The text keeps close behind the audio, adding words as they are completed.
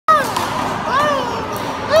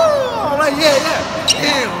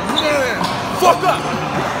Damn. Fuck up.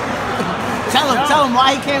 Tell him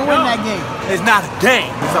why he can't win that game. It's not a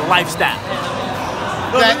game. It's a lifestyle.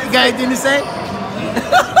 You got anything to say?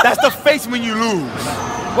 That's the face when you lose.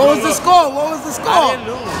 What was the score? What was the I score? didn't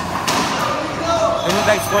lose. It was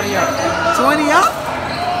like 20 up. 20 up?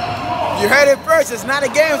 You heard it first. It's not a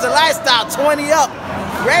game. It's a lifestyle. 20 up.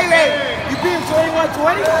 Ray, you beat him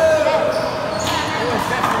 21-20?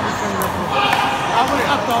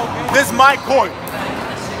 This is my court.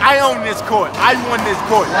 I own this court. I won this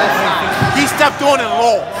court. He stepped on and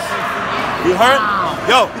lost. You heard?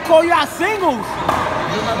 Yo. We call you out singles.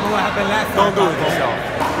 You remember what happened last time? Don't do it, yourself.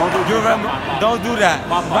 You remember? Don't do that.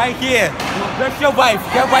 Right here. Bless your wife.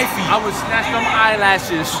 Get wifey. I would snatch them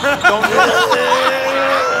eyelashes. Don't do it.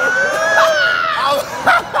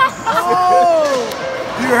 Oh,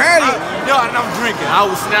 you heard it. Yo, and I'm drinking. I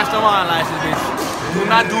would snatch them eyelashes, bitch. Do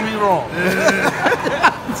not do me wrong.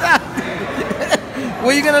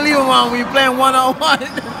 Where you gonna leave him on when you playing one-on-one?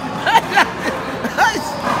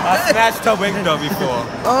 I snatched her window before.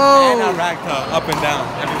 Oh. And I racked her up and down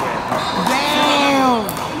everywhere. Damn.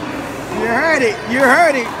 You heard it. You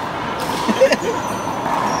heard it.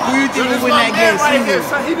 Who you think will win that game? Right here,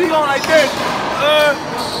 son. He be going like this.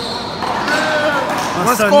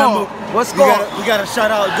 What score? What score? We got a shout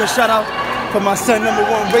out, good shout out for my son #1.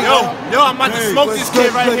 Yo, I'm about to smoke this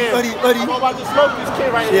kid right here. I'm about to smoke this kid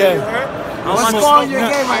right here. You heard? What's score in your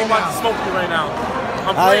game right now? I'm about to smoke you right now.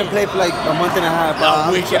 I haven't played for like a month and a half. A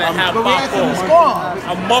week and a half. But we asking the score.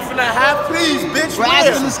 A month and a half, please, bitch. We're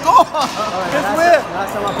asking the score.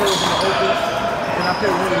 Last time I played was in the Opens, and I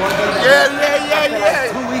played with one game. Yeah.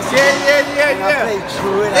 2 weeks. Yeah. I played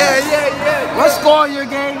true. Yeah. What score in your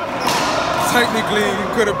game? Technically, it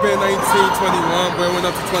could have been 19-21, but it went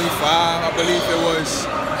up to 25. I believe it was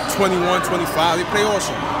 21-25. They play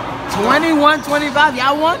awesome. 21-25.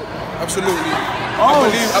 Y'all won? Absolutely. Oh.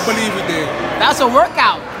 I believe we did. That's a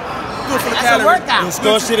workout. Good for the That's a calories. workout. The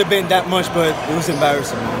score should have been that much, but it was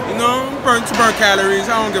embarrassing. You know, burn calories.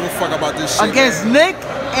 I don't give a fuck about this shit. Against Nick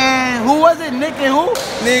and who was it? Nick and who?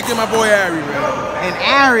 Nick and my boy Ari, man. And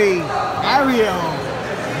Ariel.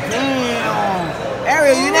 Damn.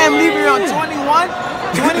 Ariel, you let him leave me on 21?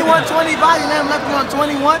 21-25, you let him left me on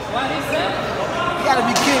 21? You gotta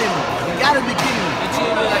be kidding me. You gotta be kidding me. Did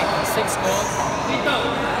you like 6 scores?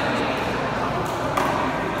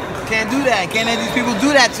 Can't do that. Can't let these people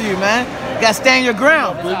do that to you, man. You gotta stand your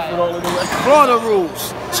ground. Florida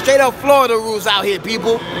rules. Straight up Florida rules out here,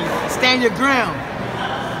 people. Stand your ground.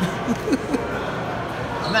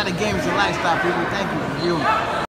 It's not a game, it's a lifestyle, people. Thank you for viewing.